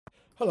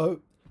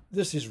Hello,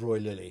 this is Roy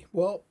Lilly.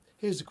 Well,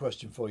 here's a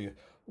question for you.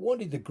 What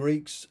did the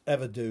Greeks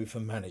ever do for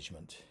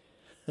management?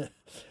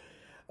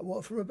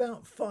 Well, from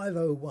about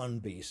 501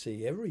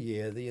 BC, every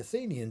year the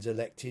Athenians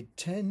elected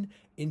 10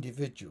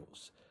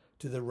 individuals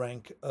to the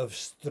rank of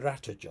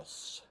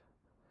strategos.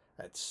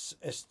 That's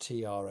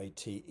Strategos,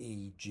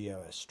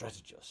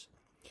 strategos.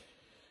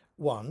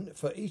 One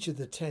for each of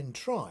the 10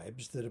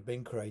 tribes that have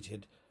been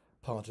created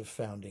part of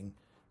founding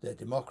their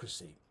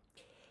democracy.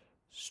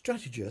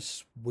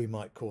 Strategists, we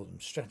might call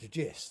them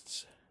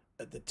strategists.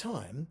 At the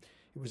time,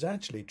 it was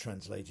actually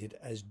translated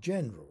as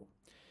general.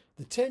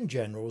 The 10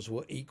 generals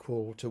were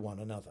equal to one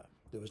another.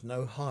 There was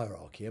no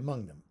hierarchy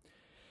among them.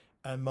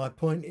 And my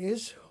point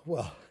is,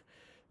 well,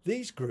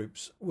 these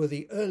groups were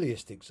the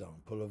earliest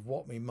example of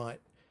what we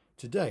might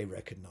today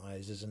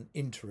recognise as an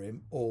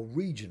interim or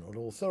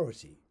regional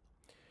authority.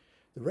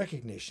 The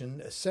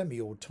recognition, a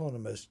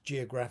semi-autonomous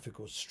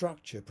geographical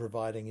structure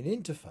providing an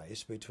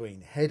interface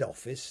between head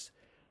office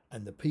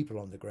and the people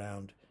on the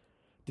ground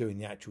doing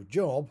the actual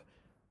job,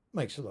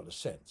 makes a lot of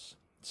sense.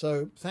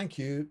 So thank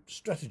you,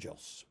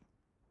 strategos.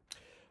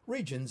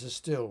 Regions are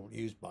still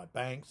used by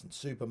banks and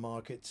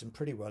supermarkets and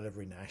pretty well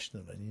every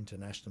national and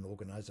international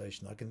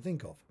organisation I can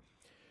think of.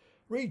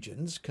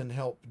 Regions can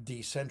help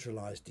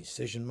decentralise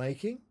decision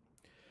making,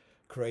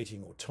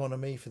 creating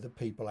autonomy for the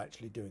people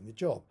actually doing the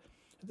job.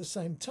 At the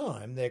same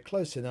time, they're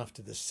close enough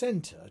to the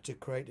centre to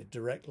create a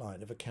direct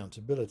line of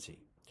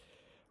accountability.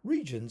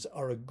 Regions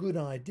are a good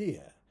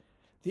idea.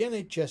 The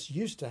NHS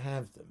used to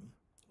have them,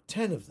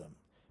 10 of them,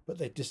 but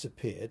they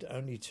disappeared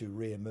only to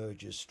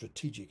re-emerge as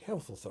strategic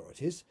health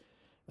authorities,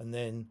 and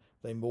then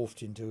they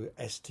morphed into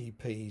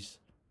STPs,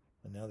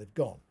 and now they've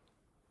gone.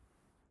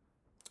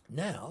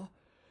 Now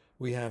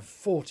we have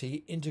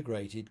 40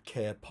 integrated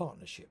care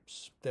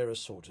partnerships. They're a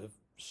sort of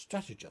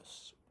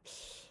strategos.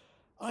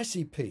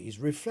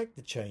 ICPs reflect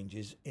the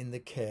changes in the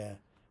care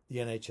the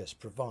NHS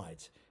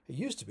provides. It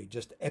used to be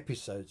just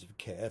episodes of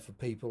care for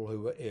people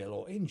who were ill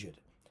or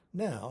injured.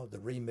 Now the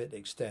remit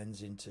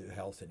extends into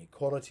health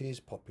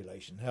inequalities,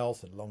 population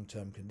health and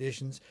long-term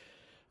conditions,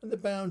 and the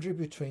boundary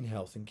between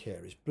health and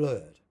care is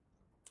blurred.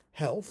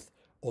 Health,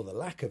 or the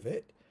lack of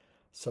it,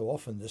 so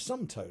often the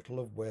sum total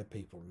of where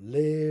people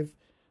live,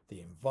 the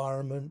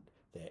environment,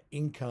 their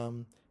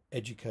income,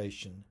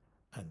 education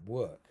and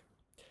work.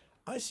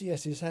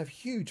 ICSs have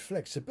huge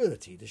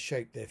flexibility to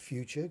shape their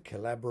future,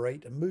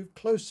 collaborate and move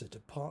closer to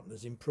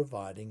partners in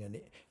providing and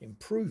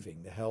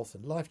improving the health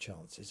and life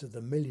chances of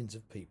the millions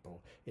of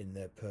people in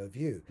their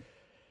purview.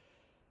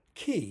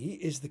 Key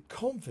is the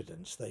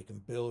confidence they can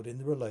build in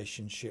the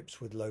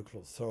relationships with local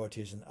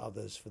authorities and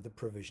others for the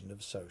provision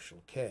of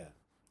social care.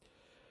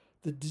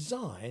 The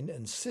design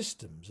and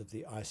systems of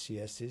the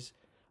ICSs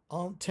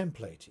aren't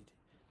templated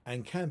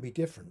and can be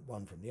different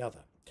one from the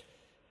other.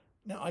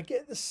 Now, I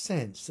get the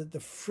sense that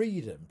the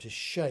freedom to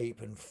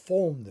shape and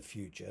form the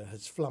future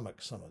has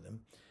flummoxed some of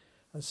them,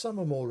 and some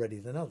are more ready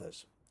than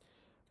others.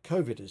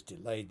 COVID has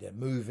delayed their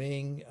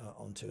moving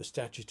onto a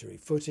statutory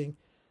footing,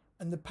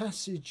 and the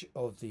passage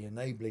of the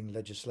enabling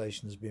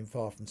legislation has been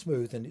far from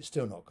smooth, and it's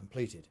still not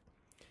completed.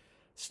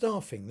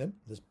 Staffing them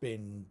has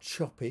been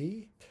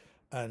choppy,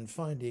 and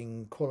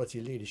finding quality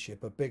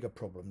leadership a bigger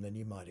problem than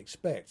you might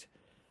expect.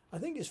 I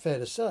think it's fair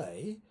to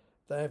say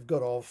they have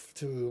got off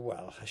to,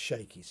 well, a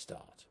shaky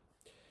start.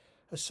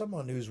 As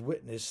someone who's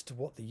witnessed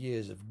what the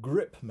years of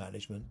grip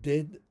management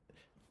did,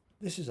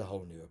 this is a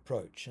whole new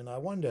approach, and I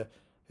wonder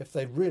if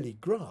they've really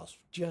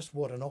grasped just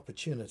what an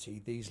opportunity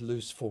these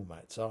loose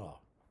formats are.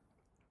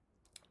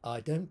 I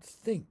don't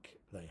think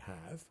they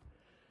have,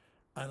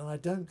 and I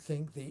don't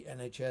think the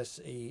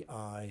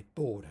NHSEI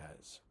board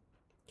has.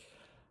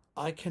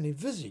 I can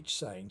envisage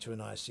saying to an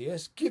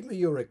ICS, give me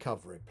your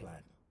recovery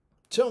plan.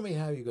 Tell me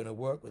how you're going to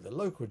work with the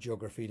local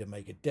geography to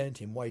make a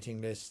dent in waiting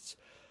lists.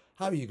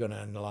 How are you going to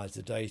analyse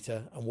the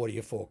data and what are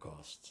your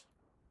forecasts?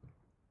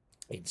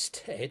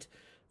 Instead,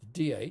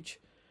 the DH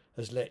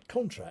has let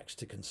contracts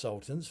to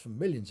consultants for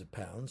millions of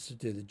pounds to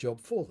do the job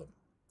for them.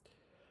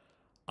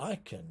 I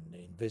can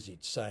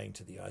envisage saying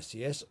to the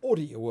ICS,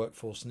 audit your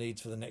workforce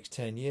needs for the next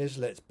 10 years,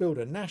 let's build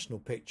a national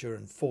picture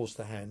and force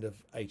the hand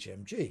of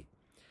HMG.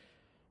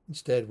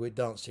 Instead, we're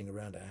dancing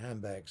around our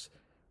handbags,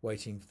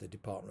 waiting for the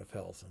Department of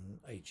Health and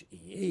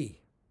HEE.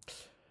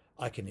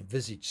 I can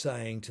envisage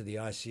saying to the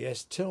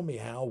ICS, tell me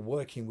how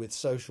working with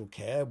social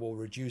care will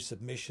reduce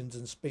admissions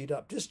and speed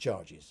up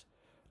discharges.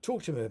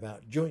 Talk to me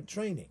about joint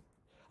training.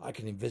 I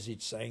can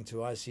envisage saying to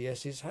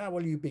ICSs, how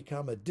will you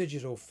become a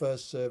digital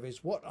first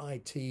service? What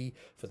IT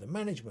for the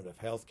management of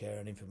healthcare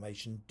and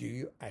information do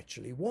you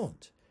actually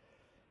want?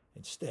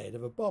 Instead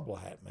of a bobble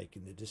hat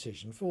making the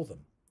decision for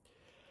them.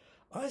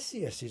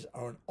 ICSs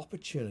are an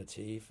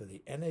opportunity for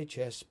the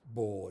NHS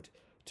board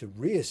to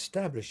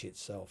re-establish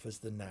itself as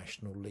the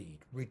national lead,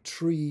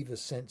 retrieve a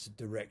sense of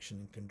direction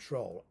and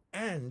control,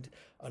 and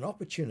an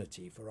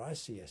opportunity for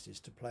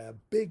ICSs to play a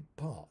big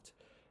part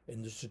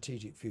in the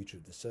strategic future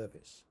of the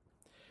service.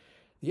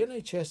 The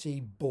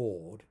NHSE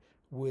board,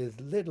 with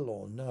little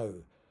or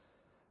no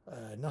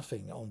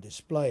nothing on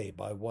display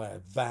by way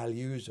of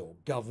values or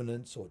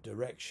governance or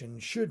direction,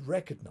 should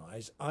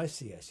recognise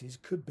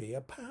ICSs could be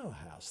a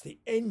powerhouse, the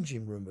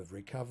engine room of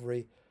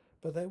recovery,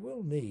 but they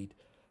will need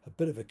a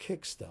bit of a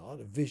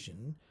kickstart, a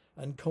vision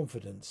and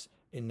confidence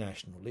in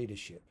national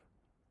leadership.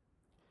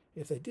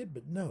 If they did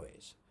but know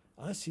it,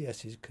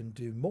 ICSs can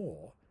do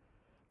more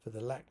for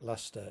the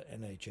lacklustre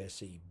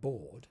NHSE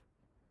board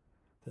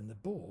than the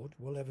board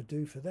will ever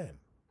do for them.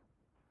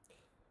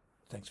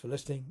 Thanks for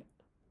listening.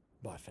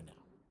 Bye for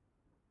now.